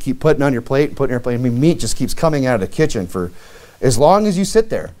 and they just keep putting on your plate and putting on your plate. I mean, meat just keeps coming out of the kitchen for as long as you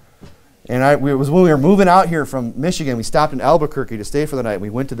sit there. And it was when we were moving out here from Michigan, we stopped in Albuquerque to stay for the night. We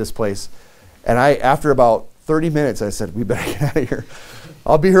went to this place, and after about 30 minutes, I said, we better get out of here.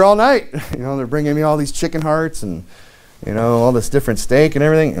 I'll be here all night. They're bringing me all these chicken hearts and, all this different steak and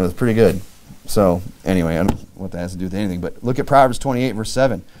everything. It was pretty good. So anyway, I don't know what that has to do with anything, but look at Proverbs 28, verse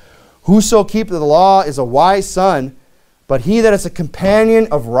 7. Whoso keepeth the law is a wise son, but he that is a companion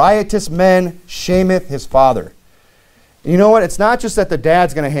of riotous men shameth his father. You know what? It's not just that the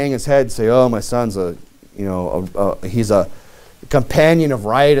dad's going to hang his head and say, oh, my son's he's a companion of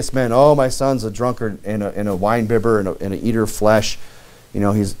riotous men. Oh, my son's a drunkard and a wine bibber and an eater of flesh.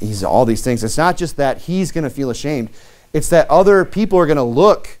 He's all these things. It's not just that he's going to feel ashamed. It's that other people are going to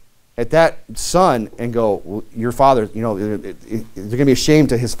look at that son and go, well, your father, they're going to be ashamed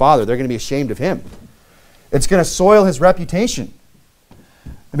to his father. They're going to be ashamed of him. It's going to soil his reputation.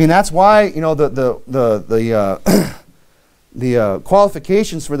 I mean, that's why, the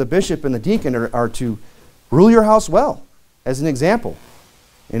qualifications for the bishop and the deacon are to rule your house well, as an example.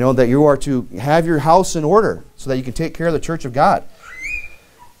 That you are to have your house in order so that you can take care of the church of God.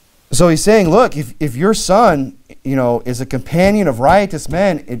 So he's saying, look, if your son, is a companion of riotous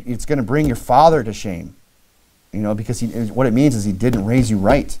men, it's going to bring your father to shame. Because what it means is he didn't raise you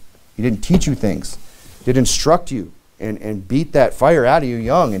right. He didn't teach you things. He didn't instruct you and beat that fire out of you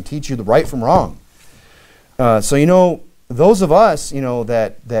young and teach you the right from wrong. So, those of us,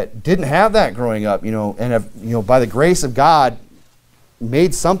 that didn't have that growing up, and have, by the grace of God,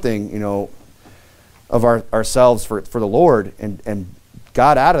 made something, of ourselves for the Lord and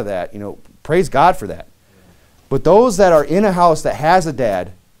got out of that, praise God for that. But those that are in a house that has a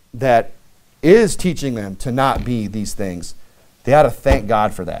dad that is teaching them to not be these things, they ought to thank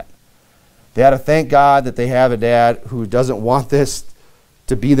God for that. They ought to thank God that they have a dad who doesn't want this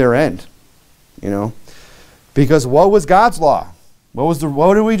to be their end, Because what was God's law?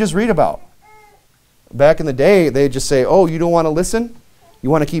 What did we just read about? Back in the day, they'd just say, oh, you don't want to listen? You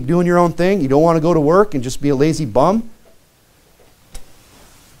want to keep doing your own thing? You don't want to go to work and just be a lazy bum?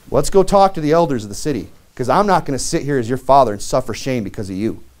 Let's go talk to the elders of the city, because I'm not going to sit here as your father and suffer shame because of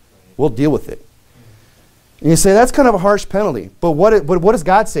you. We'll deal with it. And you say, that's kind of a harsh penalty. But what does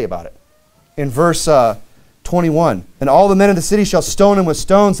God say about it? In verse 21, and all the men of the city shall stone him with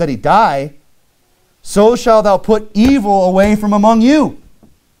stones that he die, so shalt thou put evil away from among you.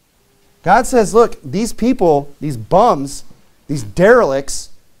 God says, look, these people, these bums, these derelicts,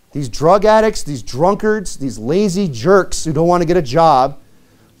 these drug addicts, these drunkards, these lazy jerks who don't want to get a job,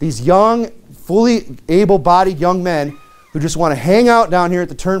 these young, fully able-bodied young men who just want to hang out down here at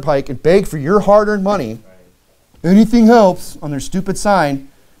the turnpike and beg for your hard-earned money, anything helps, on their stupid sign,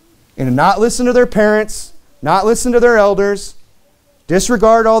 and not listen to their parents, not listen to their elders,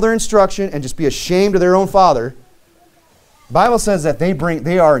 disregard all their instruction, and just be ashamed of their own father. The Bible says that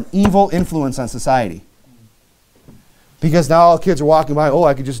they are an evil influence on society. Because now all kids are walking by, oh,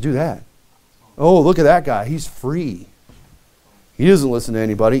 I could just do that. Oh, look at that guy. He's free. He doesn't listen to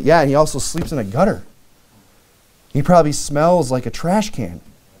anybody. Yeah, and he also sleeps in a gutter. He probably smells like a trash can.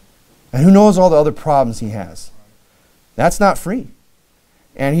 And who knows all the other problems he has. That's not free.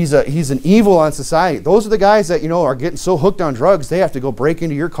 And he's an evil on society. Those are the guys that, are getting so hooked on drugs, they have to go break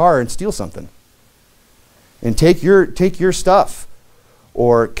into your car and steal something. And take your stuff.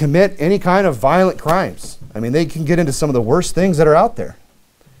 Or commit any kind of violent crimes. I mean, they can get into some of the worst things that are out there.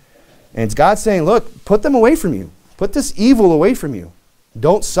 And it's God saying, look, put them away from you. Put this evil away from you.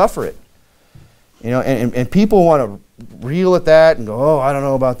 Don't suffer it. And people want to reel at that and go, oh, I don't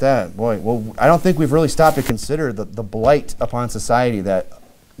know about that. Boy, well, I don't think we've really stopped to consider the blight upon society that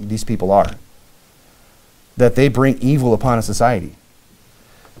these people are. That they bring evil upon a society.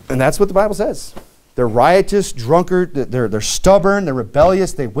 And that's what the Bible says. They're riotous, drunkard, they're stubborn, they're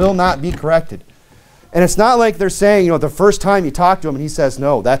rebellious, they will not be corrected. And it's not like they're saying, the first time you talk to him and he says,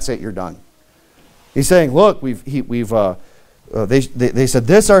 no, that's it, you're done. He's saying, look, they said,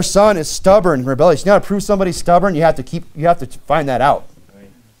 this our son is stubborn and rebellious. You got to prove somebody's stubborn, you have to find that out.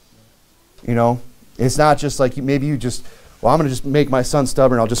 Right. It's not just like maybe you just, well, I'm going to just make my son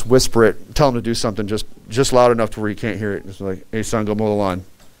stubborn, I'll just whisper it, tell him to do something just loud enough to where he can't hear it. It's like, hey son, go mow the lawn.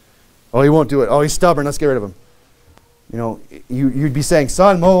 Oh, he won't do it. Oh, he's stubborn. Let's get rid of him. You know, you'd be saying,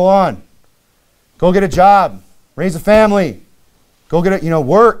 son, mow the lawn. Go get a job. Raise a family. Go get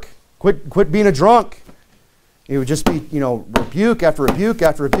work. Quit being a drunk. It would just be, rebuke after rebuke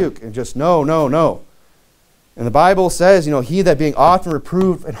after rebuke. And just no, no, no. And the Bible says, he that being often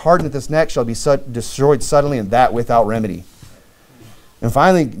reproved and hardened at this neck shall be destroyed suddenly, and that without remedy. And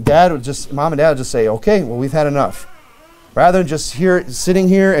finally, mom and dad would just say, okay, well, we've had enough. Rather than just sitting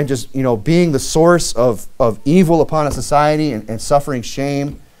here and just, being the source of evil upon a society and suffering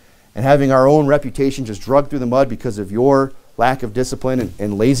shame and having our own reputation just dragged through the mud because of your lack of discipline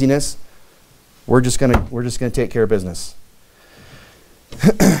and laziness, we're just gonna take care of business.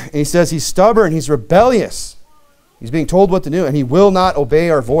 And he says he's stubborn, he's rebellious. He's being told what to do, and he will not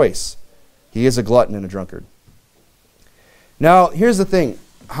obey our voice. He is a glutton and a drunkard. Now, here's the thing.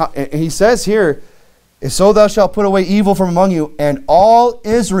 He says here, so thou shalt put away evil from among you, and all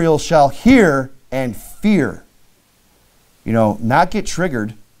Israel shall hear and fear. Not get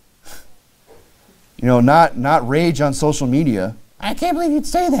triggered. Not rage on social media. I can't believe you'd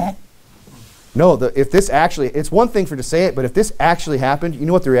say that. No, if this actually, it's one thing to say it, but if this actually happened, you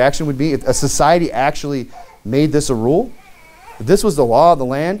know what the reaction would be? If a society actually made this a rule, if this was the law of the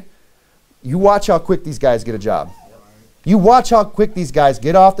land, you watch how quick these guys get a job. You watch how quick these guys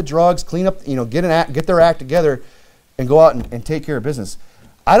get off the drugs, clean up, get their act together, and go out and take care of business.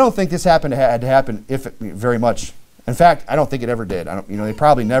 I don't think this had to happen very much. In fact, I don't think it ever did. They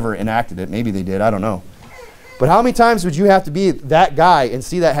probably never enacted it. Maybe they did. I don't know. But how many times would you have to be that guy and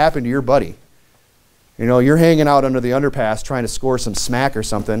see that happen to your buddy? You're hanging out under the underpass trying to score some smack or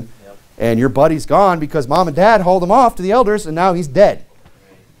something, yep, and your buddy's gone because mom and dad hauled him off to the elders, and now he's dead.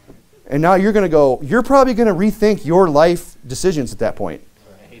 And now you're probably going to rethink your life decisions at that point,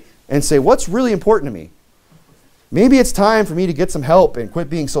 right, and say, what's really important to me? Maybe it's time for me to get some help and quit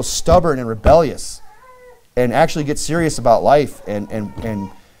being so stubborn and rebellious and actually get serious about life and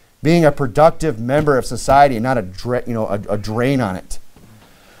being a productive member of society and not a drain on it.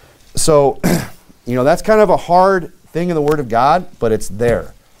 So, that's kind of a hard thing in the Word of God, but it's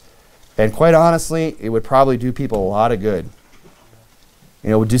there. And quite honestly, it would probably do people a lot of good.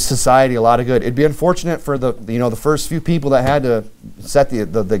 It would do society a lot of good. It'd be unfortunate for the first few people that had to set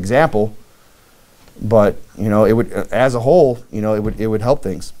the example, but it would, as a whole, it would help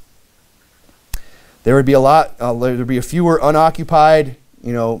things. There would be there'd be a fewer unoccupied,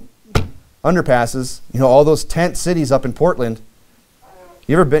 underpasses. All those tent cities up in Portland.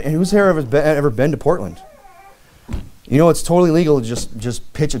 You ever been? Who's here ever been to Portland? It's totally legal to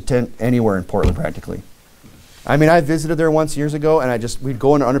just pitch a tent anywhere in Portland practically. I mean, I visited there once years ago, and we'd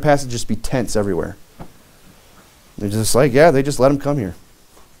go into underpasses, just be tents everywhere. They're just like, yeah, they just let them come here,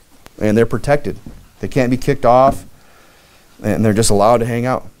 and they're protected. They can't be kicked off, and they're just allowed to hang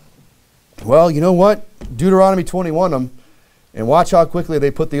out. Well, you know what? Deuteronomy 21 them, and watch how quickly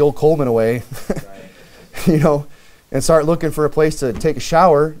they put the old Coleman away. Right. And start looking for a place to take a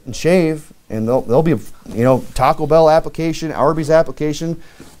shower and shave, and there'll be Taco Bell application, Arby's application.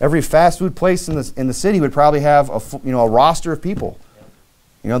 Every fast food place in the city would probably have a roster of people.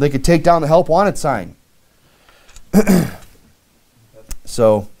 They could take down the help wanted sign.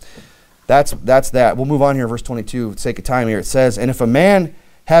 So that's that. We'll move on here, verse 22, for the sake of time here. It says, and if a man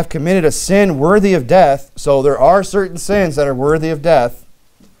have committed a sin worthy of death, so there are certain sins that are worthy of death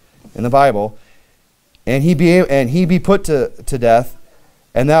in the Bible, and he be put to death,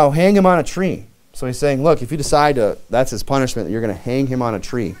 and thou hang him on a tree. So he's saying, look, if you decide that's his punishment, that you're going to hang him on a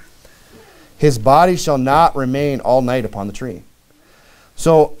tree. His body shall not remain all night upon the tree.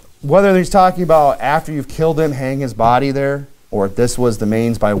 So whether he's talking about after you've killed him, hang his body there, or if this was the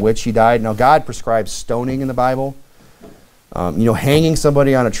means by which he died. Now, God prescribes stoning in the Bible. Hanging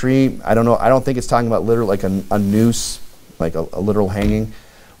somebody on a tree, I don't know. I don't think it's talking about literal, like a noose, like a literal hanging.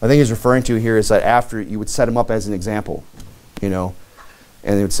 I think he's referring to here is that after you would set him up as an example, and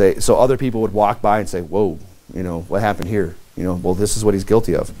they would say, so other people would walk by and say, whoa, what happened here? Well, this is what he's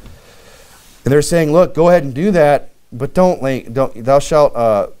guilty of. And they're saying, look, go ahead and do that, but thou shalt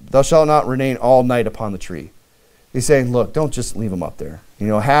not remain all night upon the tree. He's saying, look, don't just leave him up there.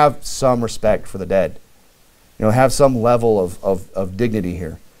 Have some respect for the dead. Have some level of dignity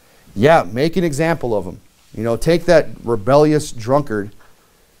here. Yeah, make an example of him. Take that rebellious drunkard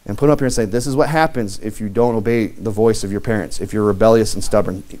and put him up here and say, this is what happens if you don't obey the voice of your parents. If you're rebellious and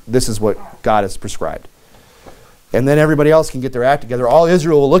stubborn, this is what God has prescribed. And then everybody else can get their act together. All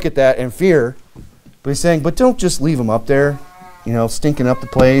Israel will look at that and fear. But he's saying, but don't just leave him up there, stinking up the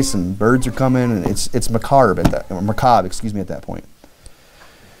place, and birds are coming, and it's macabre at that point.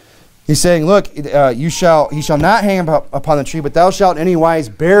 He's saying, look, he shall not hang him upon the tree, but thou shalt anywise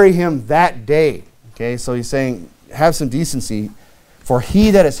bury him that day. Okay, so he's saying, have some decency, for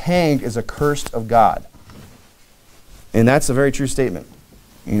he that is hanged is accursed of God. And that's a very true statement.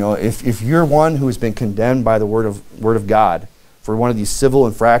 You know, if you're one who has been condemned by the word of God for one of these civil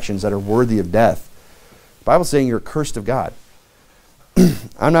infractions that are worthy of death, the Bible's saying you're accursed of God.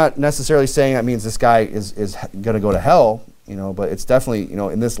 I'm not necessarily saying that means this guy is going to go to hell, you know, but it's definitely, you know,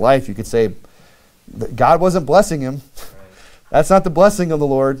 in this life you could say that God wasn't blessing him. Right. That's not the blessing of the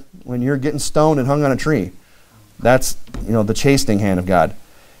Lord when you're getting stoned and hung on a tree. That's, you know, the chastening hand of God.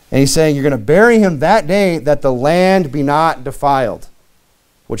 And he's saying you're going to bury him that day, that the land be not defiled,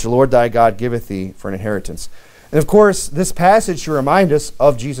 which the Lord thy God giveth thee for an inheritance. And of course, this passage should remind us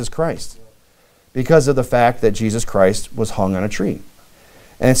of Jesus Christ, because of the fact that Jesus Christ was hung on a tree.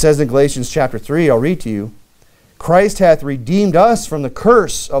 And it says in Galatians chapter 3, I'll read to you, Christ hath redeemed us from the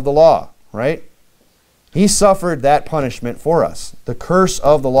curse of the law, right? He suffered that punishment for us, the curse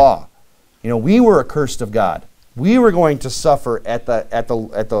of the law. You know, we were accursed of God. We were going to suffer at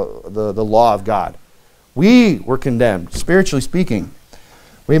the law of God. We were condemned, spiritually speaking.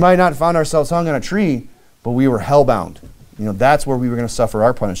 We might not have found ourselves hung on a tree, but we were hellbound. You know, that's where we were going to suffer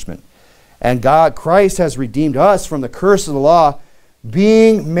our punishment. And Christ has redeemed us from the curse of the law,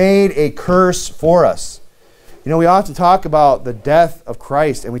 being made a curse for us. You know, we often talk about the death of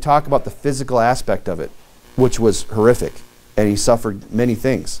Christ, and we talk about the physical aspect of it, which was horrific, and he suffered many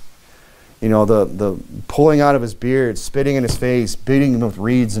things. You know, the pulling out of his beard, spitting in his face, beating him with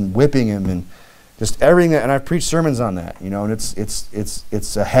reeds and whipping him, and just everything that, and I've preached sermons on that, you know, and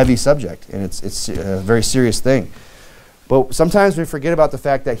it's a heavy subject, and it's a very serious thing. But sometimes we forget about the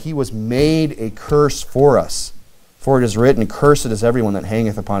fact that he was made a curse for us. For it is written, cursed is everyone that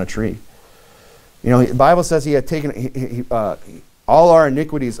hangeth upon a tree. You know, the Bible says he had taken, all our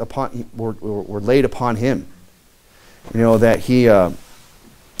iniquities were laid upon him. You know, that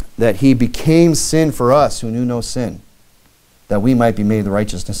he became sin for us who knew no sin, that we might be made the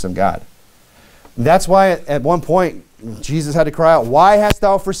righteousness of God. And that's why at one point Jesus had to cry out, why hast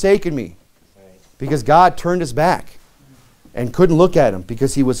thou forsaken me? Because God turned his back and couldn't look at him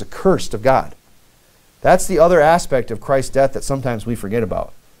because he was accursed of God. That's the other aspect of Christ's death that sometimes we forget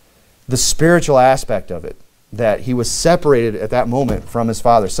about. The spiritual aspect of it, that he was separated at that moment from his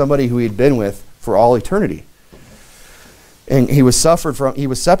Father, somebody who he had been with for all eternity. And he was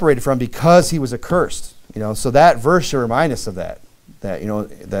separated from because he was accursed. You know, so that verse should remind us of that you know,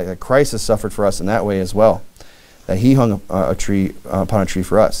 that Christ has suffered for us in that way as well, that he hung upon a tree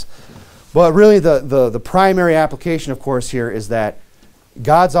for us. But really the primary application, of course, here is that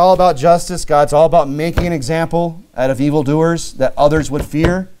God's all about justice. God's all about making an example out of evildoers that others would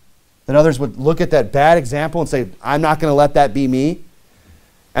fear, that others would look at that bad example and say, I'm not going to let that be me.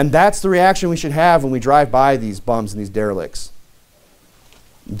 And that's the reaction we should have when we drive by these bums and these derelicts.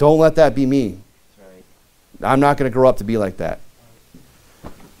 Don't let that be me. Right. I'm not going to grow up to be like that.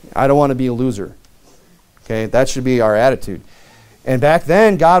 I don't want to be a loser. Okay, that should be our attitude. And back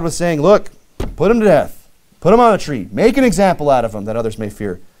then, God was saying, look, put him to death. Put him on a tree. Make an example out of him that others may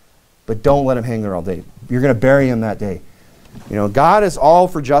fear. But don't let him hang there all day. You're going to bury him that day. You know, God is all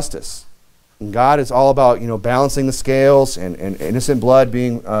for justice. And God is all about, you know, balancing the scales and innocent blood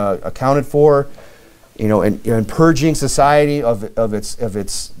being accounted for, you know, and purging society of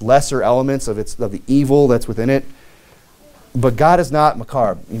its lesser elements, of the evil that's within it. But God is not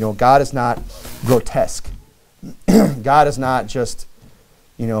macabre. You know, God is not grotesque. God is not just,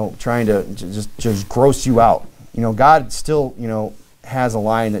 you know, trying to just gross you out. You know, God still, you know, has a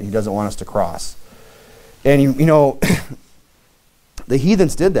line that he doesn't want us to cross. And, you know, the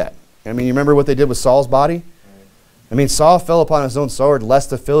heathens did that. I mean, you remember what they did with Saul's body? I mean, Saul fell upon his own sword lest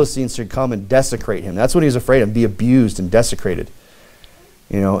the Philistines should come and desecrate him. That's what he was afraid of, be abused and desecrated.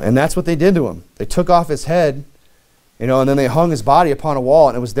 You know, and that's what they did to him. They took off his head, you know, and then they hung his body upon a wall,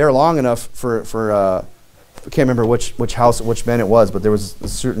 and it was there long enough for I can't remember which house, which men it was, but there was a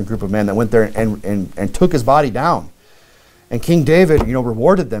certain group of men that went there and took his body down. And King David, you know,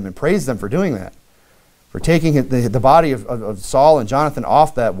 rewarded them and praised them for doing that, for taking the body of Saul and Jonathan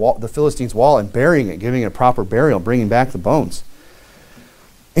off that wall, the Philistines' wall, and burying it, giving it a proper burial, bringing back the bones.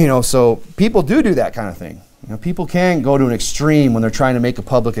 You know, so people do that kind of thing. You know, people can go to an extreme when they're trying to make a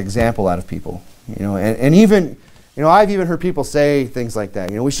public example out of people. You know, and even, you know, I've even heard people say things like that.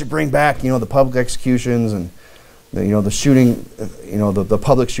 You know, we should bring back, you know, the public executions and, you know, the shooting, you know, the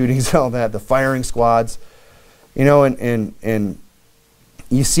public shootings and all that, the firing squads. You know, and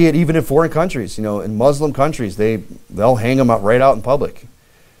you see it even in foreign countries. You know, in Muslim countries, they'll hang them up right out in public,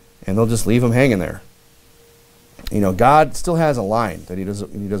 and they'll just leave them hanging there. God still has a line that he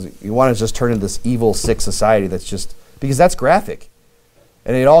doesn't, you want to just turn into this evil, sick society that's just, because that's graphic.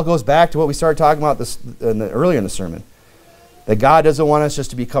 And it all goes back to what we started talking about earlier in the sermon. That God doesn't want us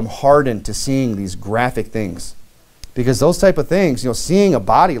just to become hardened to seeing these graphic things. Because those type of things, seeing a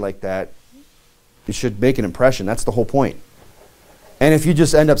body like that, it should make an impression. That's the whole point. And if you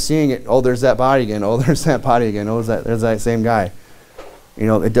just end up seeing it, oh, there's that body again, oh, there's that body again, oh, there's that same guy.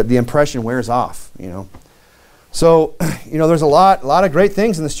 The impression wears off, So, there's a lot of great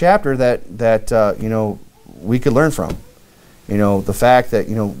things in this chapter that we could learn from. The fact that,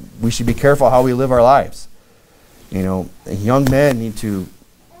 we should be careful how we live our lives. Young men need to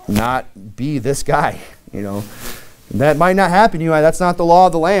not be this guy, That might not happen to you. That's not the law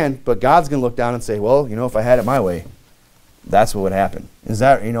of the land, but God's going to look down and say, well, if I had it my way, that's what would happen. Is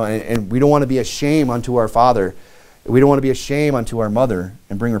that, and we don't want to be a shame unto our father. We don't want to be a shame unto our mother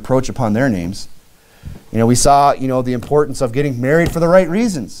and bring reproach upon their names. We saw, the importance of getting married for the right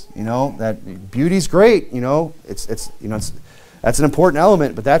reasons. That beauty's great. That's an important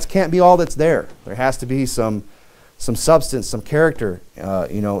element, but that can't be all that's there. There has to be some substance, some character,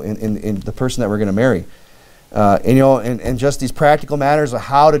 in the person that we're going to marry. And just these practical matters of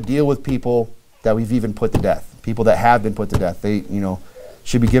how to deal with people that we've even put to death. People that have been put to death. They,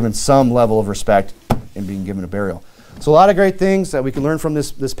 should be given some level of respect and being given a burial. So a lot of great things that we can learn from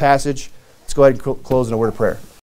this passage. Let's go ahead and close in a word of prayer.